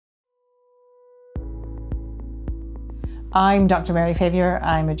I'm Dr. Mary Favier.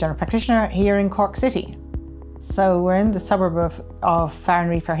 I'm a general practitioner here in Cork City. So we're in the suburb of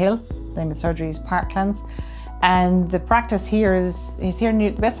Mary Favier, the name of the surgery is Parklands, and the practice here is here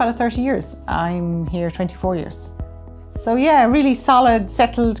near the best part of 30 years. I'm here 24 years. So yeah, really solid,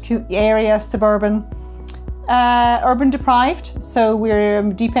 settled area, suburban, urban deprived. So we're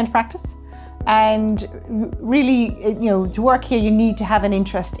a deep end practice. And really, to work here, you need to have an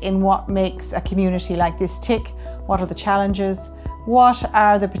interest in what makes a community like this tick. What are the challenges? What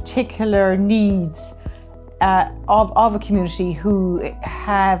are the particular needs of a community who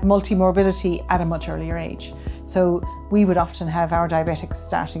have multi-morbidity at a much earlier age? So we would often have our diabetics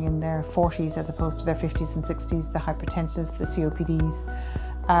starting in their 40s as opposed to their 50s and 60s, the hypertensives, the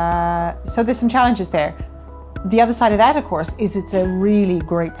COPDs. So there's some challenges there. The other side of that, of course, is it's a really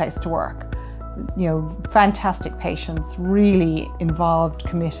great place to work. Fantastic patients, really involved,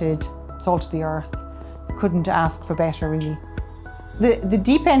 committed, salt of the earth. Couldn't ask for better, really. The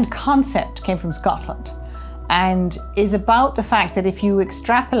deep end concept came from Scotland and is about the fact that if you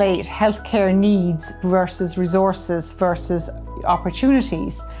extrapolate healthcare needs versus resources versus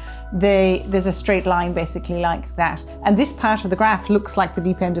opportunities, there's a straight line basically like that. And this part of the graph looks like the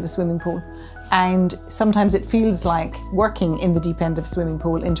deep end of a swimming pool. And sometimes it feels like working in the deep end of a swimming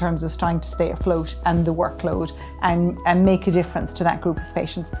pool in terms of trying to stay afloat and the workload and make a difference to that group of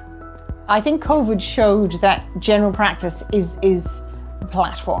patients. I think COVID showed that general practice is a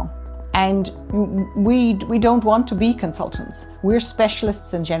platform. And we don't want to be consultants. We're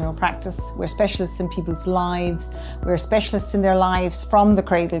specialists in general practice. We're specialists in people's lives. We're specialists in their lives from the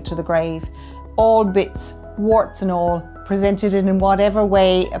cradle to the grave. All bits, warts and all, presented in whatever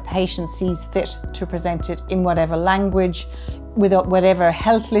way a patient sees fit to present it, in whatever language, with whatever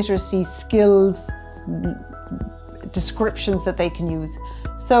health literacy skills, descriptions that they can use.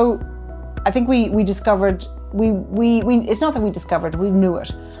 So I think we discovered, it's not that we discovered, we knew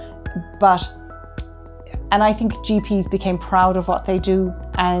it. And I think GPs became proud of what they do,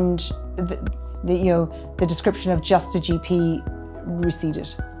 and the description of just a GP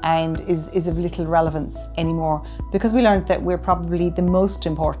receded and is of little relevance anymore, because we learned that we're probably the most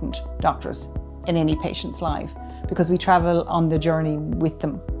important doctors in any patient's life, because we travel on the journey with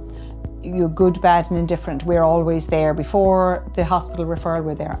them. Good, bad and indifferent. We're always there before the hospital referral,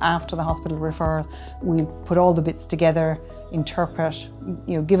 we're there after the hospital referral. We'll put all the bits together, interpret,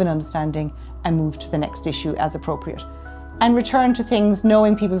 give an understanding and move to the next issue as appropriate. And return to things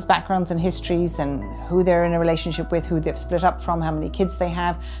knowing people's backgrounds and histories and who they're in a relationship with, who they've split up from, how many kids they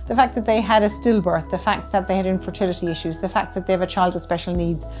have, the fact that they had a stillbirth, the fact that they had infertility issues, the fact that they have a child with special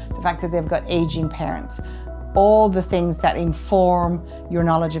needs, the fact that they've got aging parents. All the things that inform your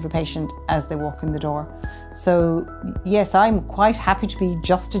knowledge of a patient as they walk in the door. So yes, I'm quite happy to be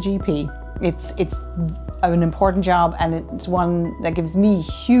just a GP. It's an important job, and it's one that gives me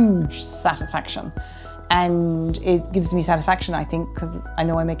huge satisfaction. And it gives me satisfaction, I think, because I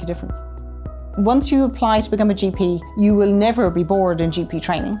know I make a difference. Once you apply to become a GP, you will never be bored in GP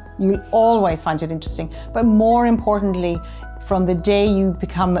training. You'll always find it interesting. But more importantly, from the day you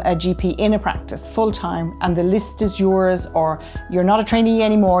become a GP in a practice full-time and the list is yours, or you're not a trainee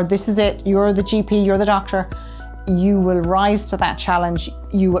anymore, this is it, you're the GP, you're the doctor, you will rise to that challenge.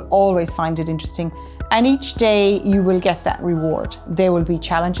 You will always find it interesting. And each day you will get that reward. There will be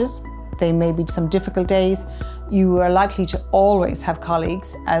challenges. There may be some difficult days. You are likely to always have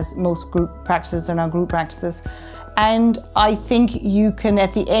colleagues, as most group practices are now group practices. And I think you can,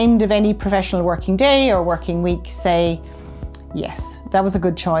 at the end of any professional working day or working week, say, yes, that was a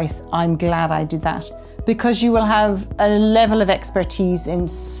good choice. I'm glad I did that. Because you will have a level of expertise in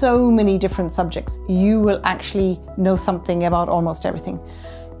so many different subjects. You will actually know something about almost everything.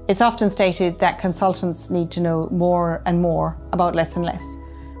 It's often stated that consultants need to know more and more about less and less.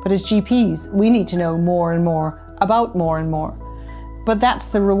 But as GPs, we need to know more and more about more and more. But that's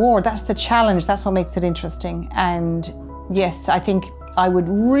the reward, that's the challenge, that's what makes it interesting. And yes, I think I would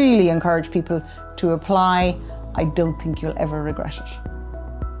really encourage people to apply. I don't think you'll ever regret it.